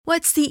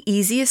What's the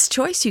easiest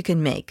choice you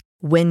can make?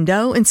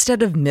 Window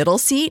instead of middle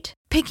seat?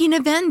 Picking a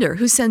vendor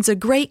who sends a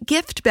great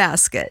gift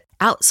basket?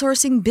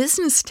 Outsourcing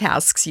business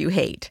tasks you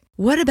hate?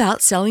 What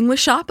about selling with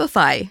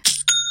Shopify?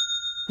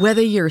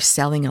 Whether you're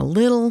selling a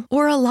little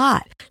or a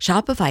lot,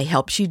 Shopify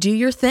helps you do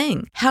your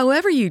thing,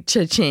 however you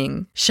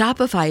cha-ching.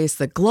 Shopify is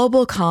the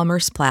global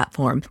commerce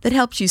platform that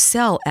helps you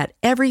sell at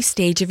every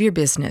stage of your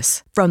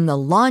business. From the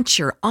launch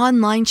your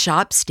online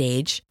shop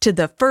stage to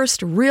the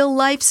first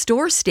real-life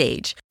store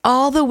stage,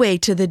 all the way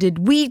to the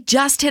did we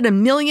just hit a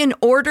million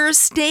orders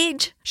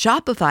stage.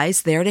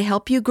 Shopify's there to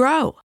help you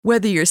grow.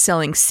 Whether you're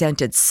selling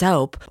scented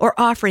soap or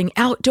offering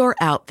outdoor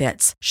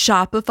outfits,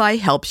 Shopify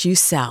helps you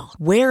sell.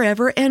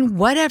 Wherever and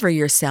whatever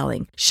you're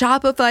selling,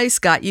 Shopify's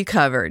got you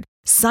covered.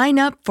 Sign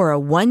up for a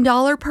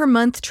 $1 per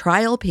month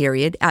trial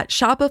period at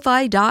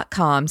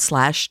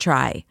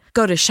shopify.com/try.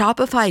 Go to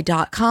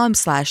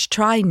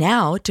shopify.com/try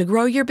now to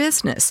grow your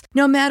business,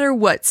 no matter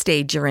what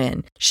stage you're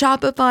in.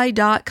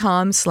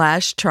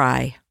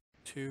 Shopify.com/try.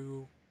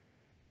 2,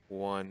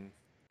 1.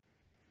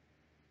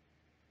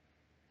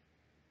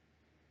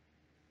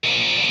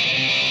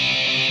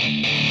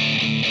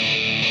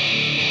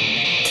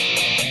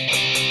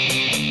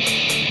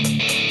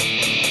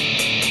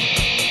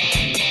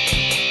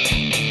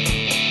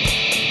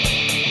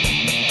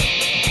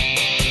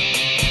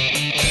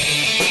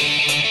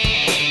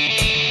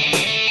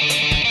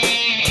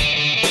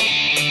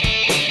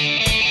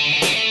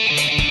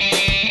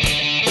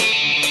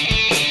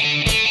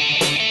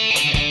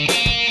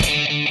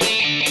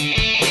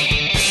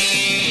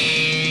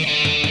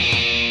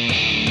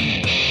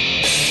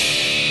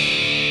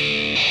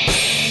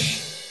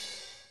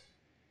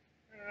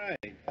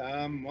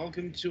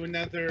 Welcome to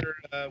another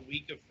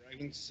week of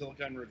Fragments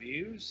Silicon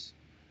Reviews.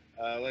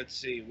 Let's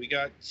see, we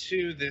got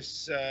 2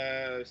 this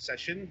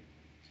session.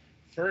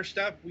 First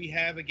up, we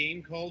have a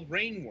game called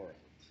Rain World.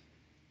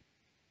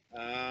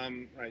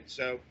 Right,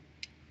 so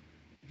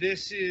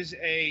this is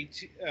a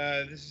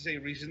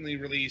recently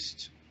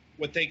released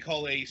what they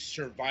call a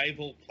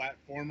survival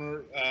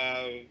platformer,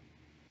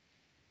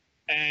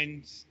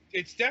 and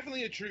it's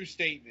definitely a true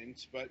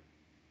statement, but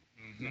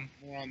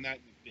more on that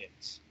in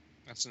bits.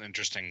 That's an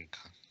interesting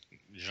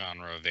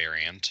genre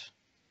variant.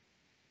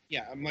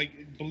 Yeah, I'm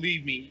like,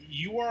 believe me,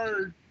 you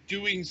are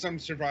doing some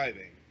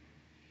surviving.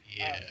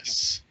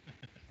 Yes.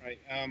 Right.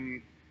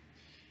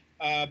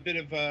 A bit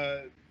of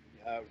I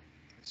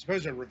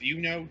suppose a review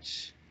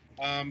note.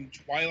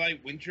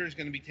 Twilight Winter is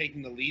going to be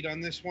taking the lead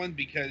on this one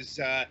because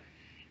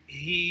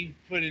he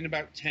put in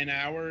about 10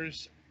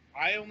 hours.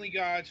 I only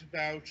got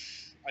about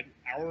an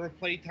hour of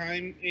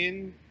playtime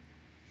in,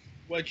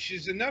 which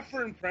is enough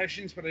for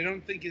impressions, but I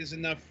don't think is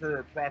enough for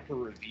a proper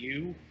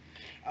review.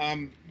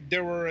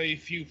 There were a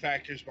few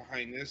factors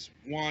behind this.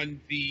 One,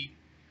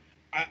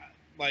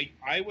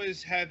 I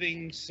was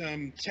having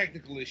some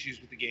technical issues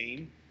with the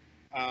game.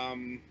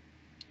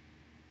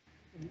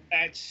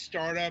 At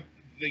startup,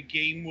 the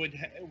game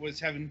was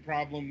having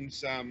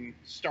problems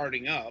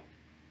starting up,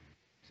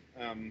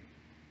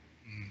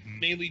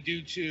 mainly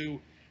due to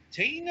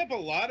taking up a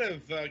lot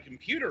of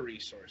computer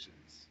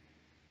resources.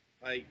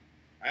 Like,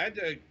 I had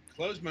to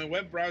close my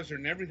web browser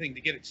and everything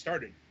to get it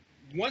started.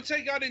 Once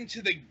I got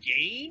into the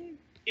game,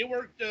 it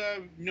worked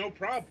no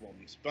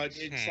problems, but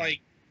it's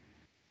like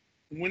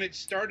when it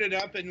started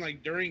up and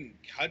like during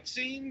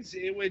cutscenes,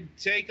 it would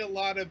take a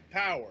lot of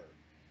power.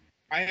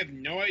 I have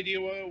no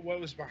idea what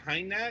was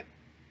behind that,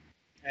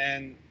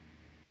 and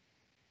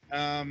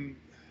yeah,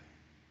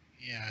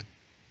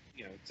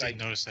 it's I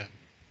noticed that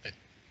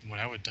when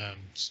I would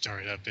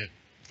start it up, it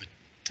would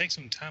take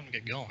some time to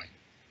get going.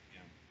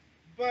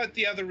 But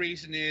the other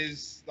reason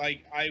is,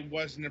 like, I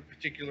wasn't a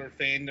particular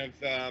fan of,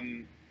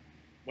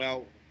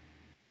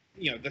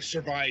 the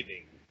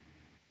surviving.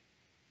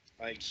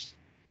 Like,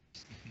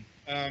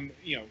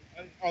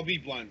 I'll be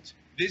blunt.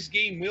 This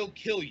game will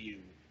kill you.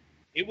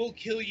 It will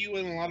kill you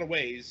in a lot of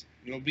ways,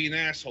 and you'll be an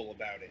asshole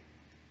about it.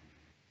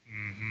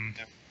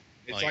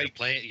 It's like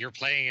you're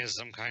playing as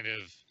some kind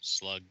of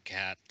slug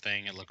cat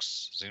thing. It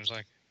seems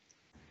like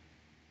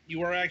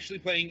you are actually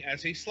playing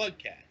as a slug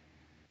cat.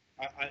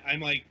 I'm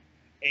like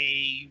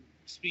a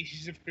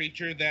species of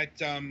creature that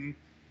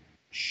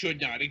should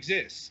not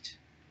exist.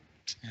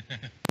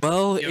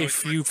 Well,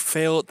 if you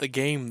fail at the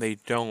game, they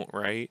don't,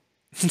 right?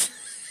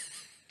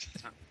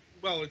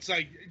 Well, it's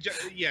like,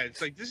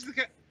 it's like, this is the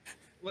cat.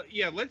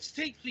 Yeah, let's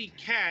take the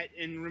cat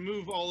and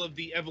remove all of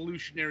the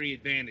evolutionary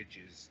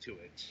advantages to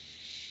it.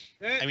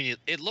 I mean,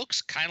 it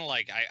looks kind of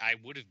like I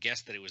would have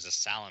guessed that it was a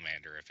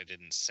salamander if it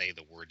didn't say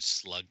the word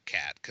slug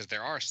cat, because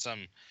there are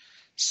some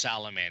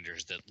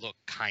salamanders that look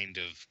kind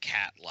of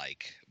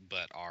cat-like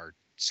but are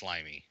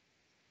slimy.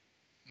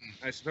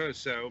 I suppose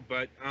so,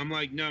 but I'm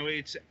like, no,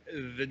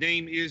 the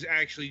name is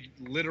actually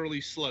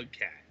literally slug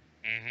cat.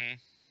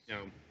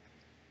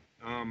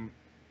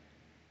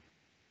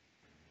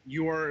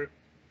 You're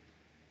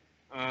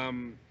I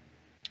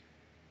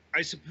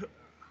suppose,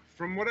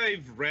 from what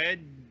I've read,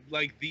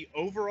 like, the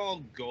overall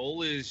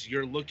goal is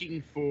you're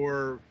looking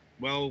for,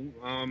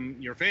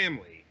 your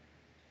family.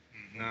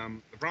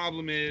 The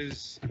problem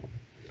is,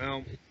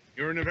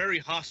 You're in a very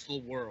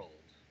hostile world.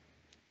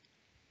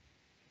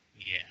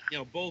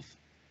 Yeah. Both,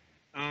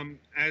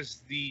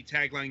 as the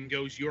tagline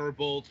goes, you're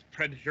both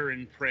predator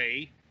and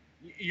prey.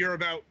 You're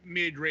about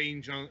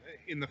mid-range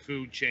in the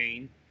food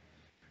chain,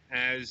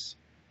 as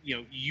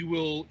you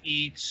will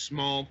eat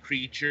small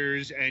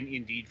creatures and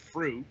indeed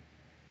fruit.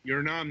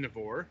 You're an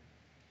omnivore,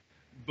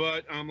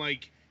 but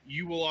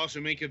you will also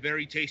make a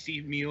very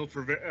tasty meal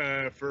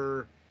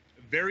for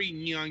very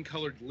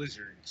neon-colored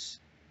lizards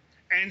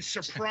and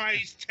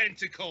surprise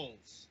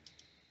tentacles.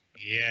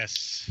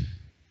 Yes.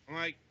 I'm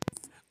like,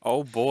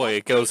 Oh boy, fuck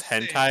it goes those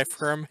hentai things.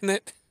 for a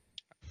minute.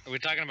 Are we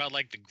talking about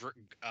like the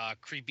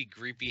creepy,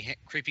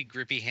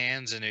 grippy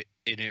hands and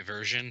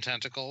inversion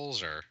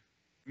tentacles, or?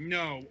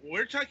 No,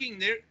 we're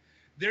talking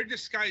they're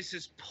disguised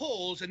as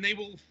poles, and they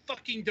will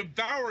fucking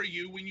devour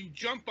you when you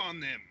jump on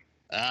them.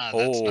 Ah,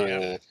 that's not Oh.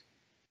 good.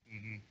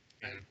 Mm-hmm.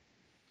 Yeah.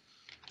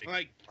 Big,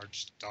 Like,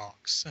 large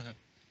stalks.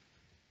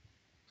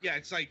 yeah,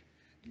 it's like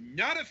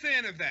not a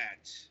fan of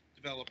that,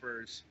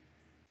 developers.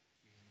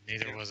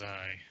 Neither Yeah. was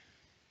I.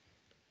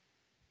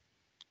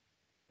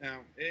 Now,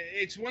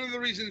 it's one of the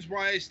reasons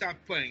why I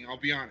stopped playing. I'll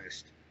be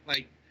honest.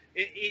 Like,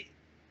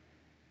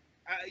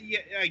 yeah,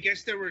 I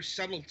guess there were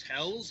subtle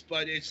tells,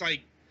 but it's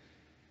like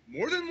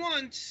more than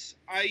once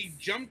I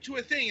jumped to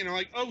a thing and I'm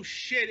like, oh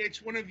shit,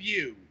 it's one of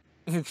you.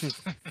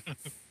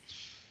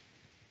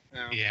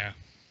 Now, Yeah.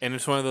 And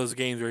it's one of those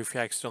games where if you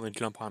accidentally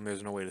jump on,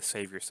 there's no way to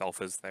save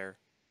yourself, is there?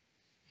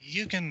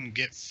 You can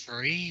get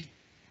free,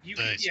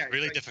 but it's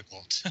really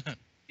difficult.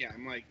 Yeah,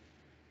 I'm like,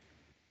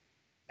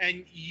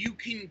 and you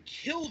can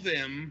kill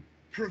them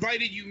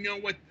provided you know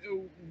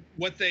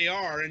what they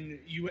are, and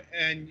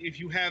if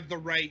you have the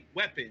right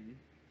weapon.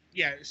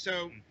 Yeah,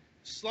 so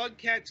slug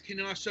cats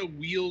can also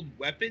wield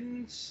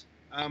weapons,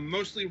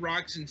 mostly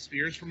rocks and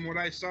spears, from what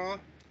I saw.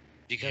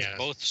 Because Yeah.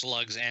 both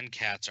slugs and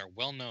cats are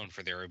well known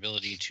for their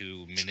ability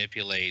to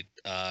manipulate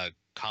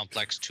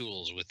complex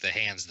tools with the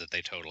hands that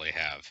they totally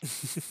have.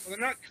 Well, they're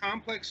not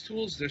complex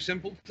tools; they're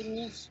simple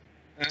tools.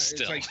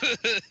 Still. It's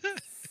like,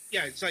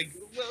 yeah, it's like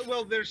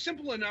well, they're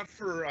simple enough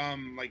for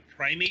like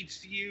primates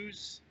to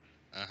use.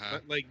 Uh-huh.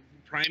 But like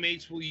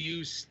primates will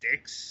use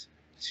sticks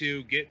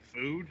to get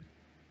food.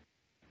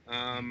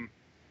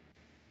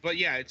 But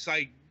yeah, it's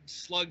like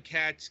slug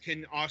cats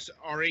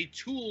are a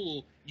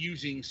tool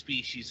using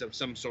species of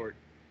some sort.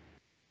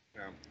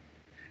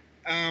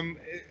 Um,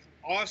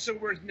 Also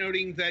worth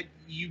noting that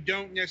you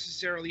don't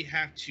necessarily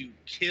have to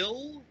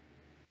kill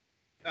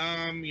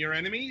your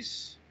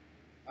enemies.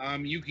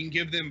 You can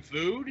give them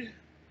food,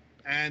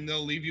 and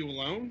they'll leave you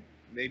alone.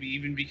 Maybe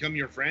even become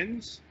your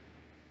friends.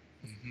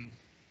 Mm-hmm.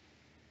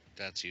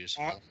 That's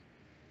useful.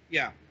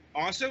 Yeah.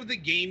 Also, the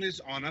game is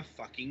on a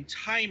fucking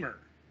timer.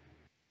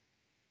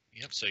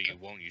 Yep. So you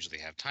won't usually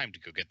have time to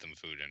go get them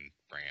food and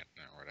bring it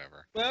or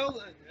whatever.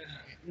 Well,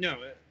 no.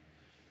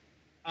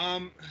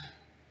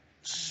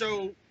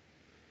 So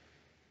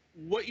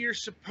what you're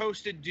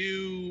supposed to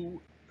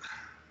do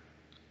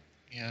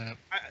Yeah.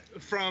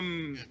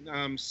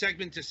 from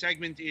segment to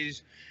segment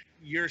is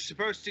you're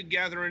supposed to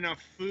gather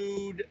enough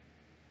food,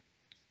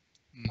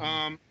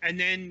 Mm-hmm. and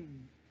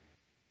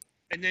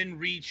then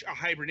reach a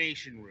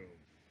hibernation room.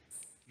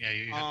 Yeah.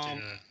 You have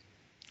to.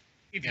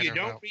 If gather you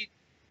don't about-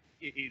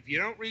 if you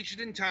don't reach it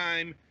in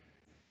time,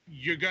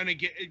 you're gonna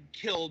get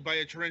killed by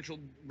a torrential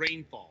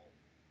rainfall.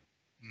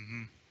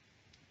 Mm-hmm.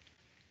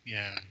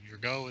 Yeah. Your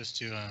goal is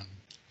to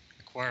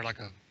acquire like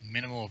a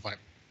minimum of like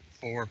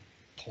 4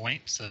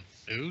 points of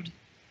food,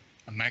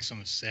 a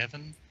maximum of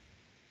 7,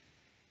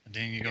 and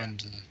then you go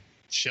into the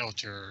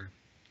shelter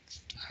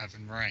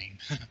having rain.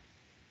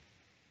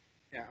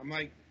 Yeah, I'm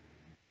like,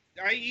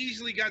 I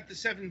easily got the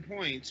 7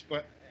 points,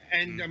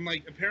 and I'm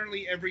like,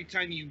 apparently every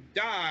time you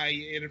die,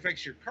 it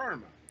affects your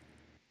karma.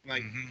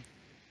 Like,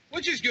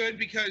 which is good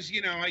because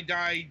I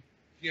died,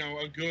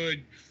 a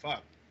good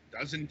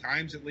dozen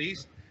times at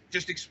least,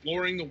 just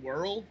exploring the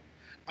world.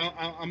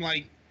 I'm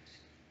like,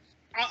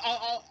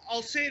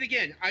 I'll say it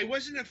again. I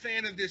wasn't a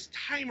fan of this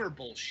timer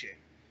bullshit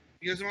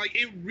because I'm like,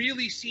 it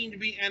really seemed to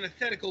be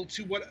antithetical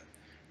to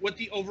what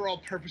the overall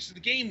purpose of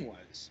the game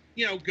was.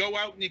 Go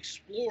out and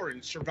explore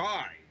and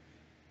survive.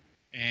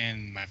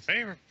 And my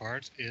favorite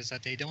part is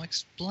that they don't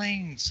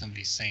explain some of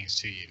these things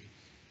to you.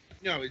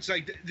 No, it's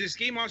like this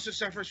game also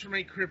suffers from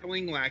a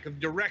crippling lack of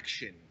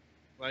direction.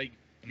 Like,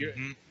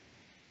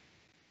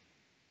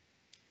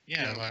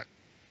 yeah, like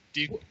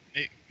you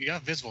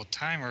got a visible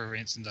timer.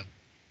 It's in the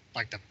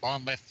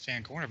bottom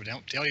left-hand corner, but they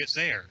don't tell you it's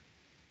there.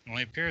 It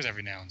only appears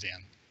every now and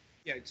then.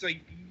 Yeah, it's like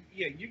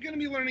you're gonna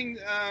be learning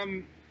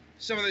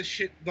some of this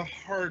shit the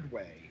hard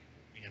way.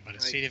 Yeah, but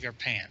it's seat of your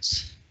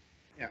pants.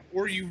 Yeah,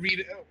 or you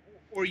read,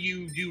 or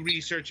you do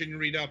research and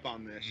read up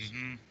on this.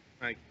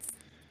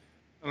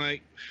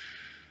 Like,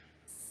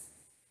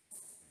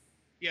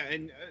 yeah,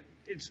 and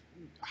it's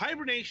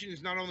hibernation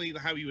is not only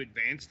how you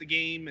advance the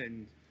game,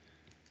 and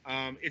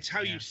it's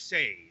how you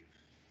save.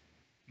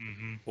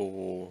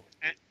 Oh.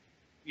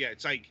 Yeah,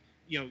 it's like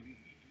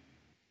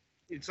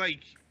it's like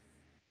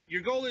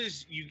your goal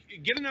is you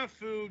get enough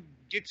food,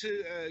 get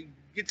to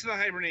the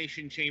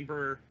hibernation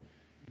chamber,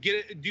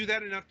 do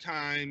that enough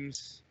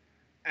times,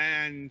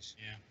 and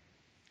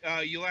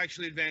you'll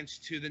actually advance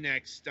to the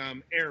next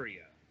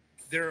area.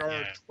 There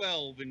are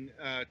 12 in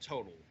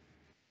total.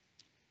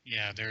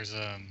 Yeah, there's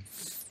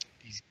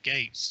these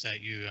gates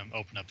that you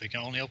open up. You can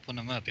only open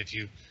them up if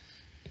you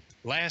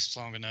last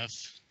long enough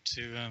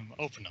to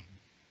open them.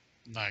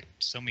 Like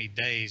so many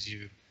days,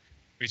 you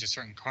reach a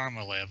certain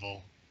karma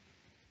level,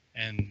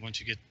 and once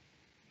you get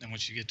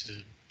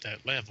to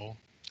that level,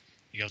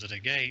 you go to the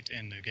gate,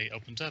 and the gate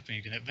opens up, and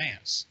you can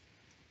advance.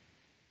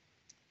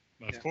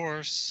 But of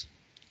course,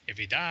 if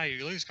you die,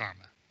 you lose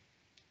karma.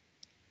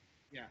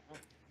 Yeah.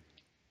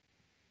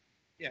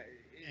 Yeah.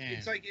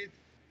 It's like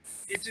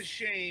it's a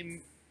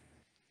shame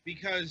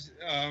because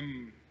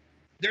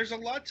there's a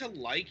lot to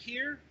like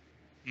here.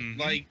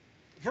 Like,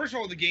 first of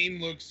all, the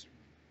game looks,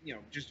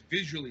 just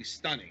visually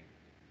stunning.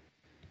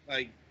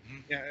 Like,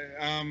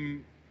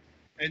 and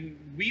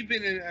we've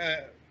been in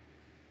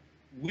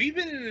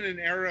an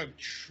era of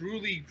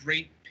truly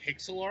great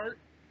pixel art,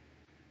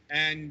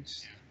 and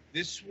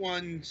this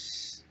one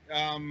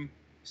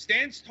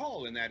stands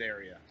tall in that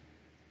area.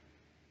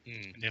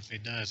 It definitely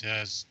does. It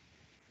has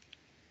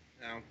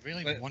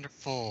really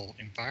wonderful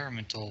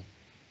environmental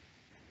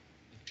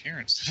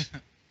appearance.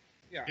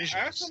 Yeah, Visuals.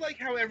 I also like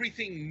how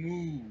everything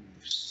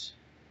moves.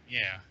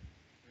 Yeah.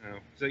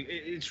 It's like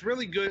it's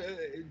really good.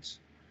 It's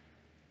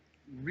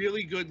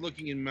really good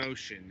looking in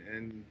motion,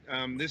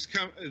 and this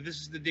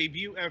is the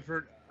debut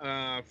effort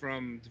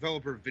from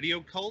developer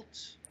Video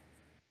Cult,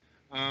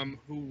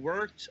 who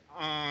worked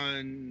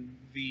on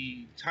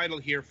the title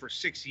here for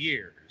 6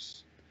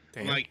 years.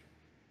 Damn. Like,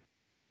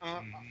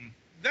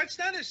 that's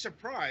not a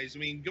surprise. I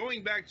mean,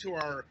 going back to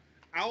our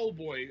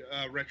Owlboy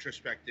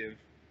retrospective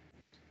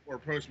or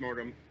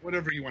postmortem,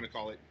 whatever you want to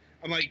call it,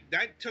 I'm like,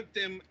 that took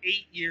them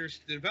 8 years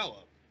to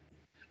develop.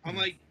 I'm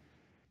like,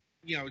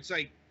 it's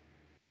like,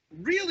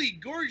 really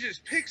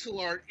gorgeous pixel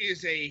art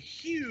is a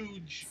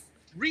huge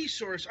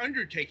resource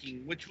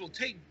undertaking, which will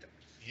take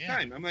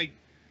time. I'm like,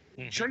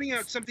 churning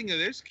out something of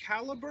this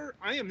caliber,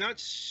 I am not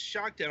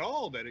shocked at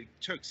all that it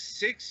took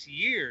 6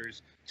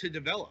 years to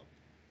develop.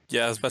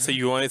 Yeah, I was about to say,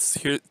 you wanted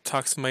to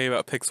talk to somebody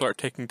about pixel art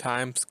taking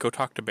time, go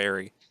talk to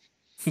Barry.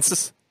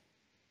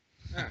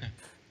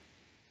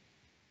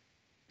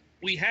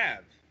 We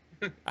have.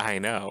 I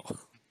know.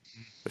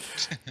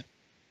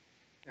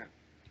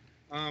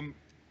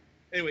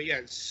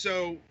 Anyway,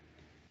 so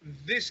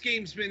this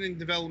game's been in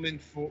development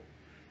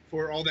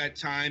for all that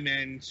time,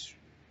 and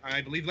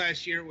I believe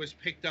last year it was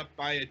picked up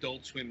by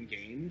Adult Swim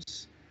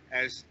Games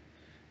as,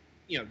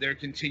 their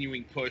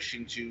continuing push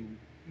into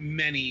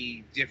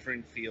many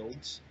different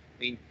fields. I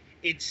mean,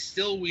 it's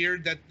still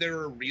weird that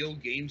they're a real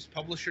games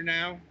publisher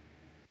now.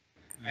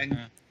 And,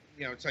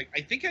 it's like,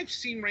 I think I've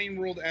seen Rain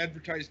World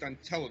advertised on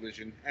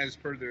television as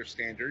per their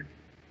standard.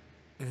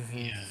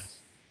 Yeah,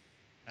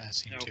 I've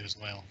seen too as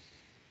well.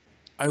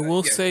 I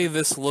will say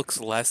this looks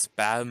less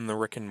bad than the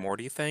Rick and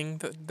Morty thing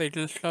that they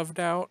just shoved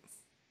out.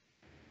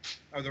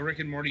 Oh, the Rick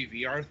and Morty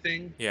VR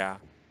thing? Yeah.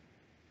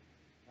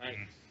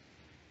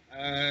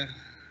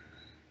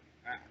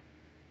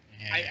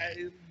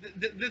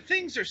 The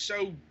things are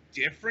so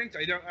different.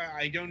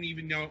 I don't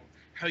even know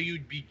how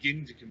you'd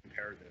begin to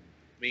compare them.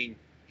 I mean,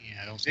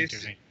 I don't think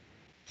there's any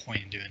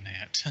point in doing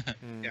that.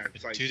 Yeah,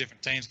 it's like 2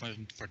 different things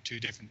for 2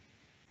 different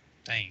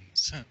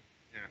things.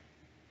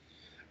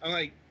 I'm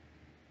like,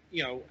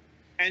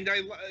 and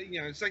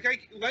it's like I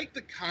like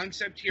the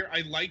concept here.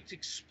 I liked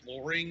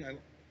exploring.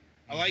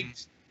 I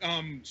liked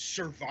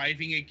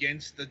surviving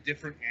against the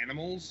different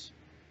animals.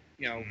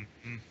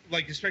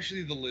 Like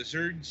especially the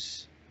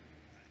lizards.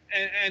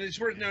 And it's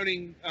worth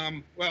noting.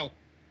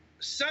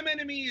 Some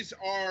enemies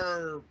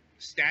are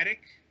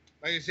static.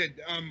 Like I said,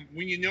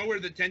 when you know where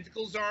the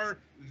tentacles are,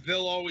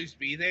 they'll always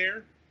be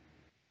there.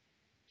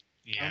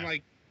 Yeah. I'm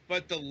like,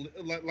 but the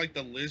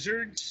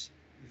lizards,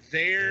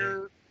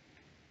 they're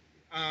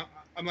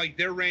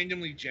they're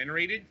randomly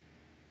generated.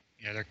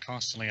 Yeah, they're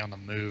constantly on the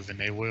move, and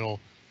they will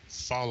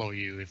follow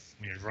you if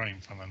you're running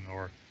from them,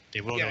 or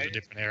they will go to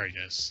different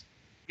areas.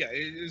 Yeah,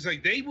 it's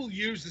like they will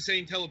use the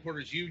same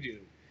teleporters you do.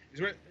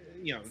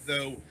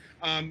 Though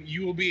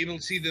you will be able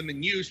to see them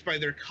in use by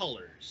their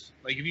colors.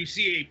 Like if you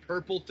see a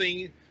purple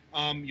thing,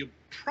 you'll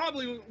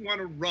probably want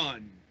to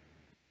run.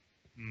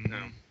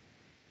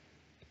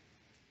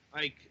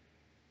 Like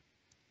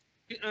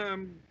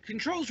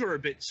controls are a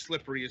bit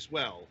slippery as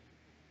well.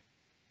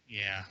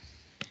 Yeah.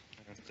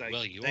 Like,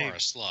 well, you are a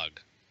slug.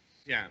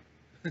 Yeah.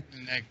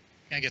 And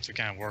I guess it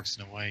kind of works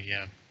in a way,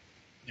 yeah.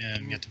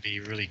 And you have to be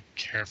really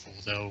careful,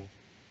 though,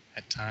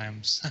 at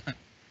times.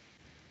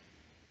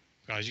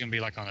 Because you can be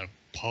like on a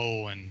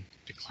pole and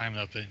be climbing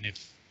up it, and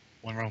if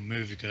one wrong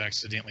move, you could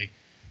accidentally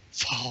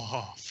fall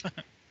off.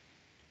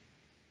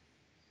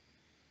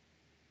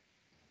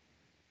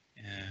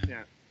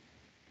 Yeah.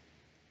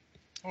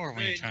 Or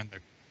when you're trying to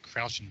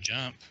crouch and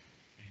jump,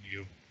 and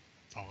you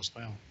fall as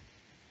well.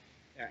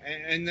 Yeah,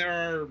 and there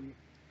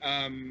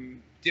are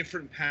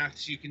different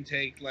paths you can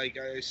take. Like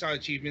I saw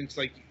achievements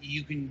like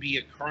you can be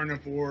a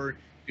carnivore,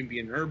 you can be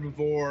an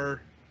herbivore.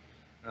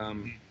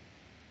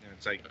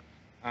 It's like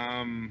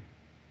Um,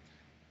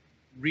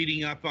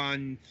 reading up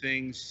on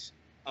things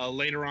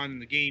later on in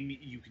the game,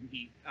 you can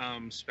eat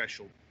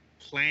special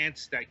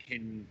plants that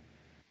can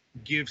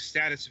give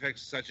status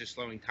effects such as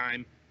slowing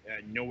time.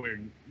 Nowhere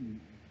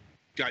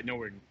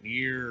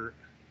near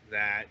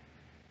that.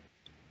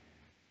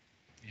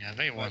 Yeah,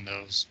 they one of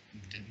those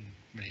didn't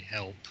really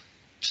help.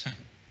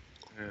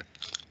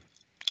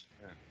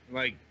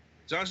 Like,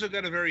 it's also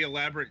got a very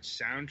elaborate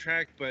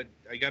soundtrack, but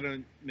I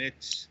gotta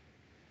admit,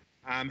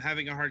 I'm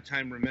having a hard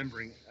time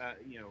remembering.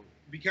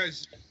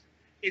 Because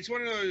it's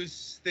one of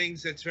those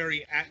things that's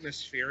very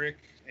atmospheric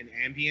and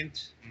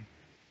ambient.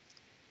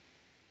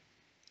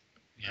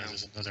 Yeah,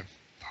 there's another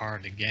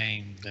part of the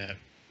game that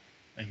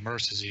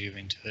immerses you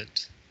into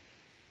it.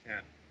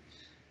 Yeah.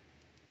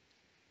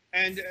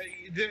 And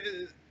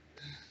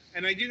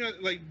and I do know,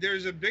 like,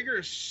 there's a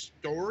bigger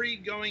story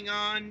going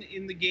on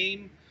in the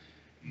game,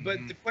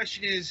 but the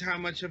question is how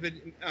much of it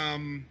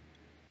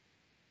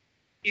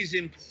is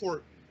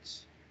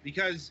important,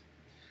 because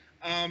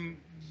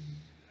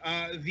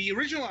the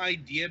original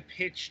idea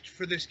pitched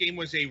for this game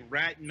was a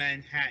rat in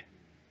Manhattan.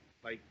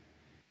 Like,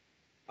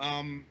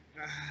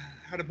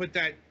 how to put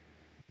that?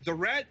 The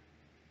rat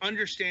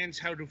understands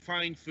how to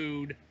find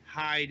food,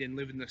 hide, and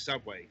live in the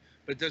subway,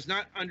 but does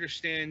not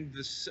understand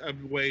the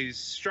subway's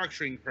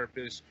structuring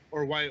purpose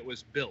or why it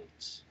was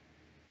built.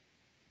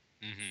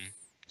 Mm-hmm.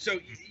 So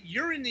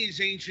you're in these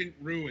ancient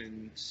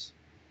ruins,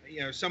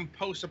 some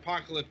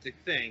post-apocalyptic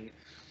thing,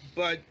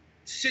 but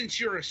since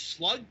you're a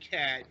slug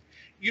cat,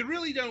 you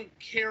really don't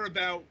care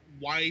about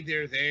why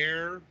they're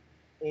there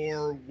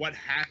or what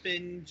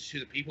happened to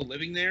the people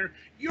living there.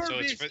 So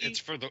it's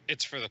for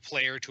the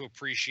player to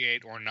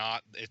appreciate or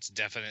not. It's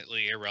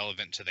definitely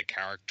irrelevant to the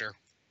character.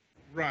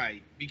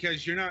 Right,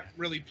 because you're not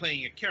really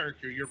playing a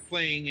character, you're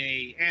playing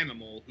a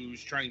animal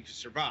who's trying to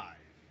survive.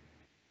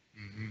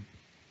 Mm-hmm.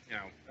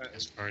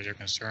 As far as you're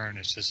concerned,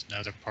 it's just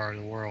another part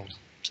of the world.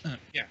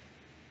 Yeah.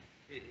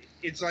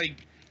 It's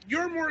like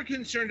you're more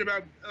concerned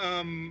about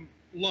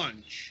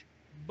lunch,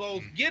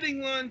 both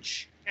getting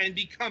lunch and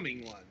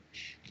becoming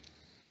lunch.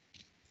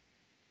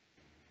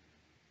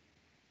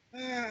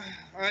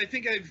 I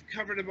think I've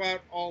covered about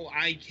all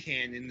I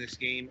can in this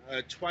game.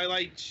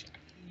 Twilight,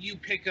 you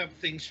pick up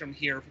things from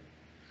here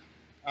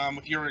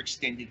with your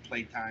extended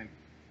playtime.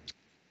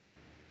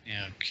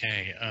 Yeah,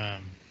 okay. Where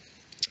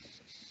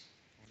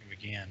do we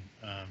begin?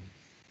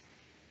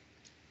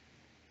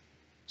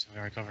 So we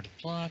already covered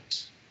the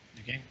plot,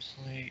 the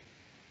gameplay.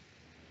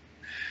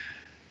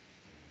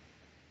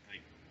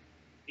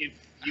 If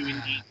you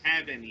indeed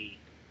have any.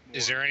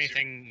 Is there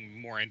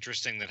anything more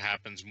interesting that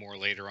happens more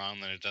later on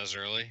than it does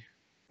early?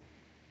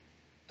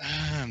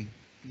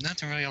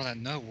 Nothing really all that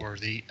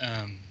noteworthy.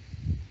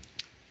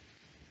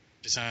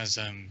 Besides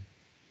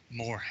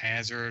more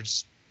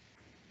hazards,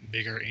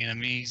 bigger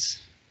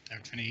enemies that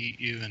are trying to eat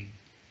you, and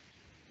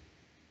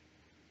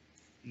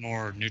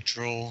more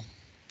neutral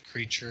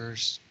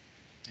creatures.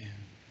 And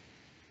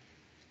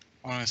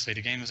honestly,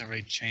 the game doesn't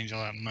really change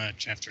all that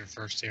much after the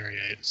first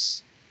area.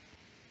 It's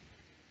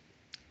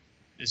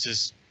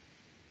just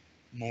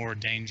more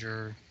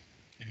danger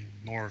and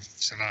more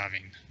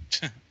surviving.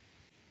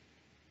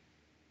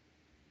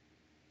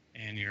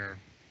 And you're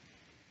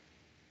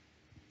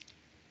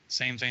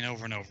same thing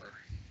over and over.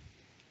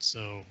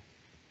 So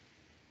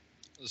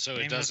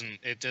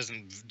it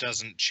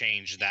doesn't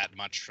change that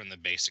much from the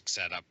basic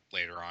setup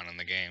later on in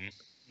the game.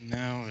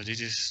 No, they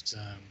just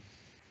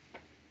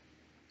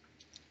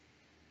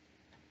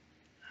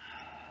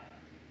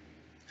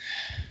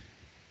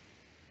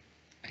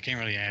I can't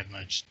really add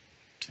much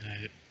to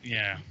that.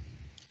 Yeah.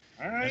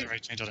 All right. Doesn't really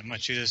change all that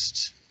much. You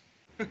just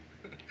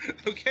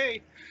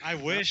okay. I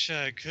wish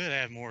I could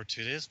add more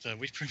to this, but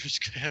we pretty much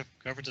have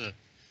covered the.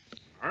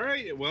 All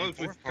right. Well, if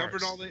we've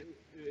covered all the,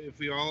 if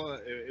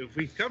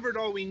we've covered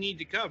all we need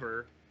to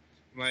cover,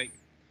 like.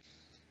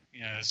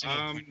 Yeah, it's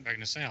no point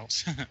dragging this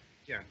out.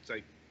 Yeah, it's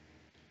like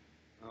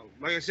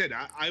I said,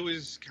 I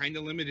was kind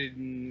of limited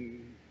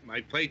in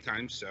my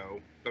playtime,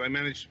 but I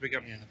managed to pick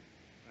up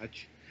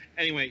much.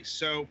 Anyway,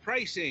 so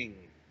pricing.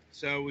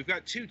 So we've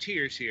got two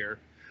tiers here.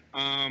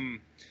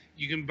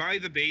 You can buy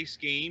the base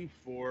game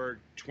for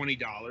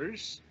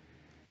 $20,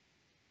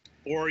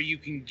 or you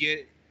can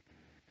get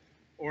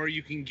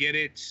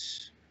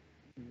it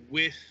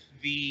with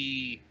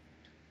the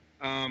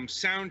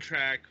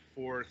soundtrack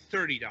for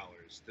 $30.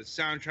 The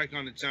soundtrack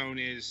on its own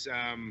is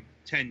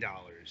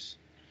 $10.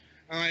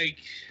 Like,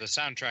 the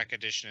soundtrack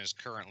edition is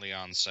currently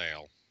on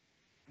sale.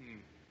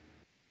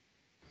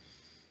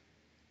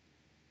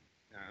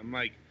 I'm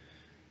like,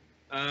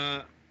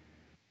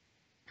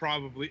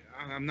 probably.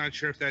 I'm not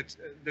sure if that's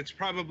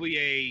probably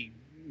a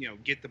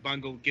get the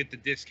bundle, get the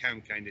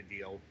discount kind of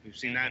deal. We've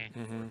seen that.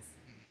 Mm-hmm.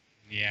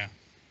 Yeah.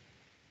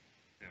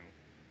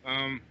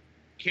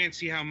 Can't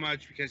see how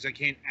much because I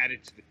can't add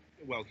it to the.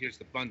 Well, here's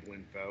the bundle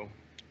info.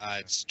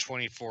 It's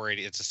 $24.80.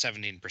 It's a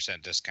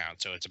 17%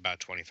 discount, so it's about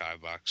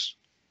 $25.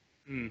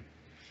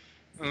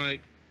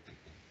 Like,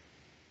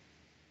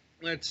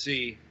 let's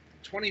see,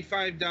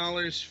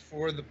 $25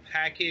 for the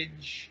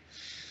package.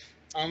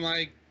 I'm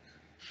like,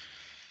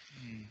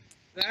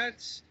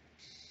 That's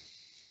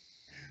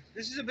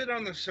this is a bit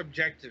on the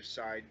subjective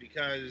side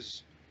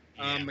because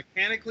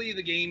mechanically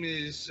the game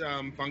is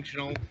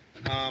functional.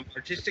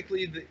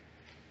 Artistically,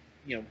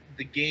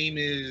 the game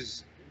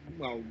is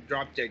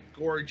drop dead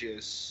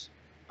gorgeous.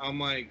 I'm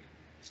like,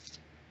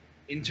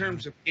 in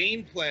terms of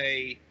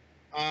gameplay,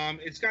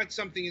 it's got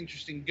something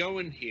interesting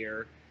going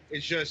here.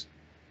 It's just,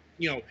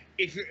 if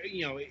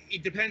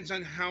it depends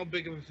on how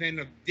big of a fan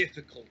of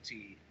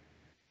difficulty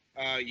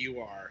you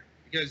are,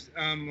 because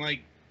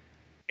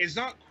it's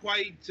not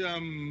quite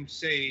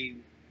say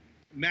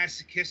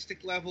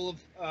masochistic level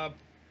of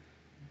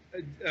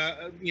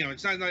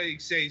it's not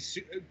like say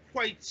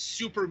quite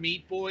Super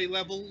Meat Boy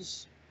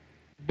levels,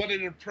 but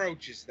it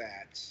approaches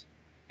that.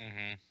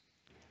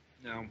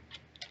 No,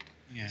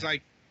 Yeah. it's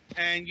like,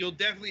 and you'll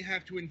definitely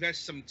have to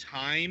invest some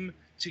time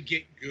to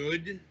get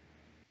good.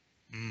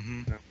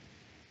 No.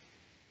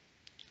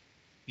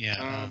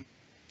 Yeah.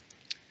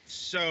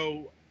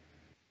 So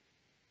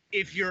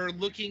if you're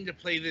looking to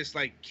play this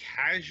like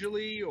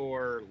casually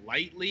or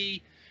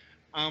lightly,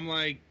 I'm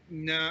like,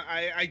 no,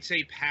 I'd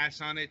say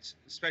pass on it,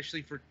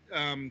 especially for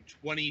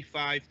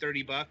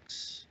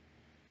 $25-$30.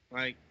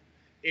 Like,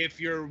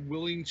 if you're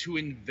willing to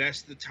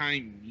invest the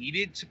time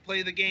needed to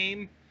play the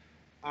game,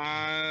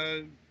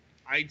 I'd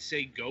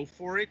say go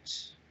for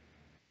it.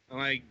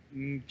 Like,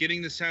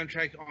 getting the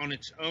soundtrack on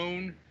its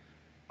own,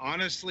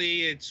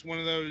 honestly, it's one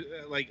of those,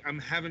 I'm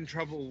having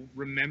trouble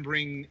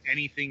remembering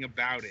anything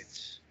about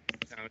it.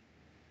 It's a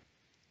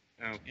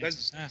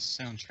nice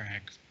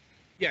soundtrack.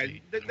 Yeah,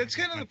 that's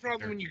kind of the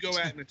problem when you go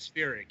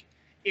atmospheric.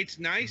 It's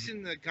nice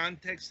in the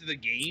context of the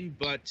game,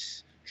 but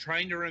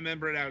trying to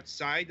remember it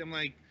outside, I'm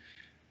like,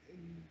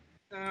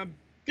 a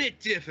bit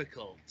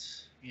difficult.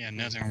 Yeah,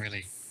 nothing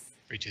really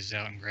reaches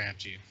out and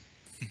grabs you.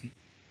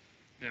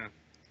 Yeah.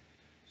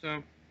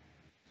 So,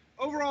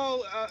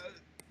 overall,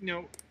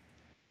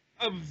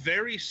 a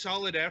very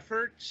solid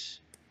effort.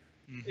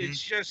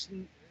 It's just,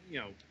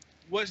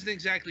 wasn't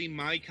exactly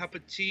my cup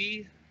of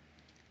tea.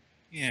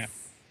 Yeah,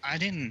 I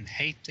didn't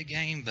hate the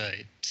game, but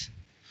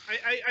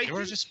I there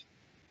was think, just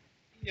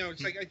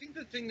it's like I think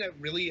the thing that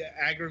really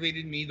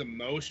aggravated me the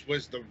most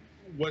was the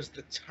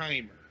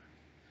timer.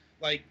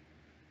 Like,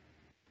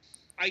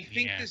 I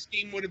think this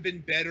game would have been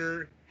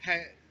better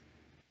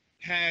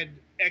had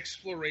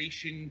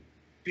exploration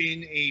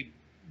been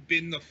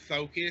the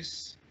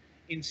focus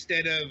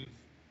instead of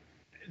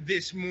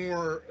this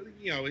more.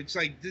 It's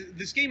like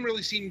this game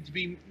really seemed to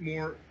be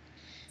more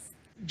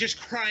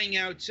just crying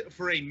out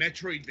for a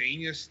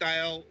Metroidvania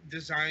style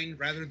design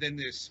rather than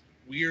this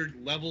weird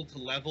level to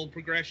level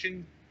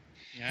progression.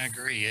 Yeah, I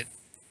agree.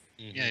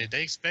 Yeah,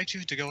 they expect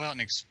you to go out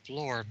and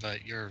explore,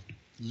 but you're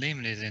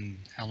limited in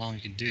how long you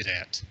can do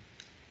that.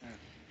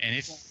 And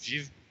if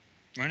you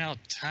run out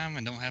of time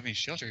and don't have any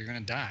shelter, you're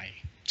gonna die.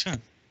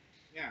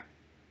 Yeah,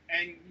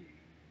 and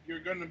you're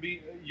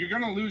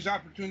gonna lose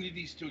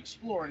opportunities to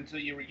explore until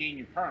you regain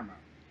your karma.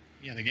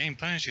 Yeah, the game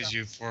punishes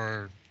you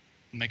for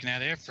making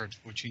that effort,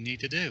 what you need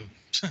to do.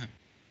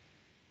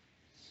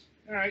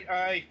 All right,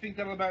 I think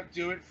that'll about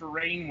do it for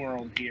Rain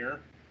World here.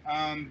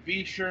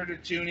 Be sure to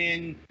tune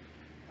in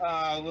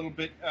a little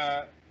bit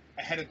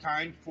ahead of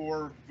time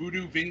for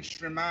Voodoo Vince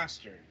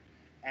Remastered.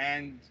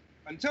 And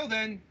until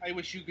then, I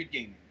wish you good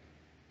gaming.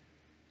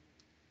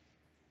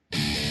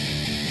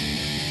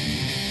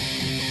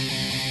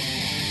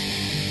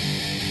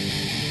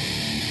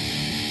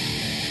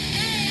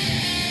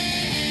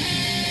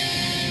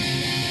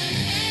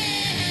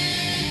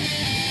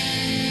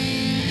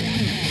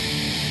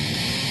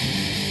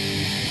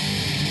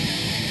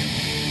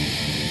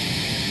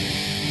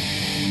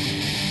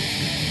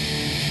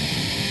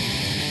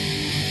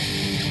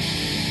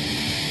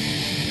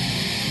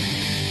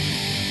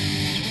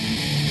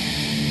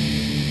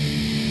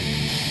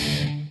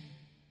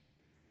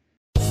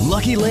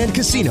 Lucky Land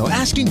Casino,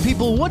 asking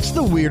people, what's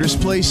the weirdest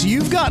place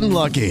you've gotten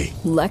lucky?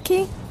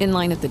 Lucky? In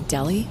line at the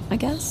deli, I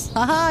guess?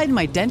 Aha, in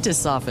my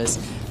dentist's office.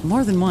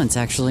 More than once,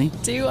 actually.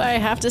 Do I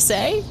have to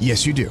say?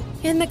 Yes, you do.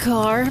 In the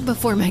car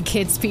before my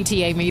kids'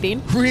 PTA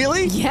meeting.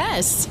 Really?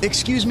 Yes.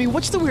 Excuse me,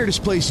 what's the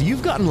weirdest place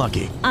you've gotten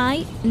lucky?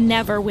 I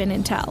never win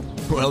and tell.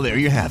 Well, there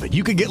you have it.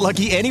 You can get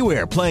lucky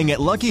anywhere, playing at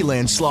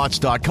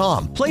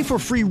LuckyLandSlots.com. Play for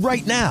free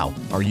right now.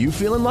 Are you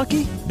feeling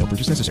lucky? No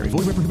purchase necessary.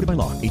 Void where prohibited by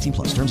law.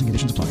 18+. Terms and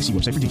conditions apply. See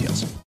website for details.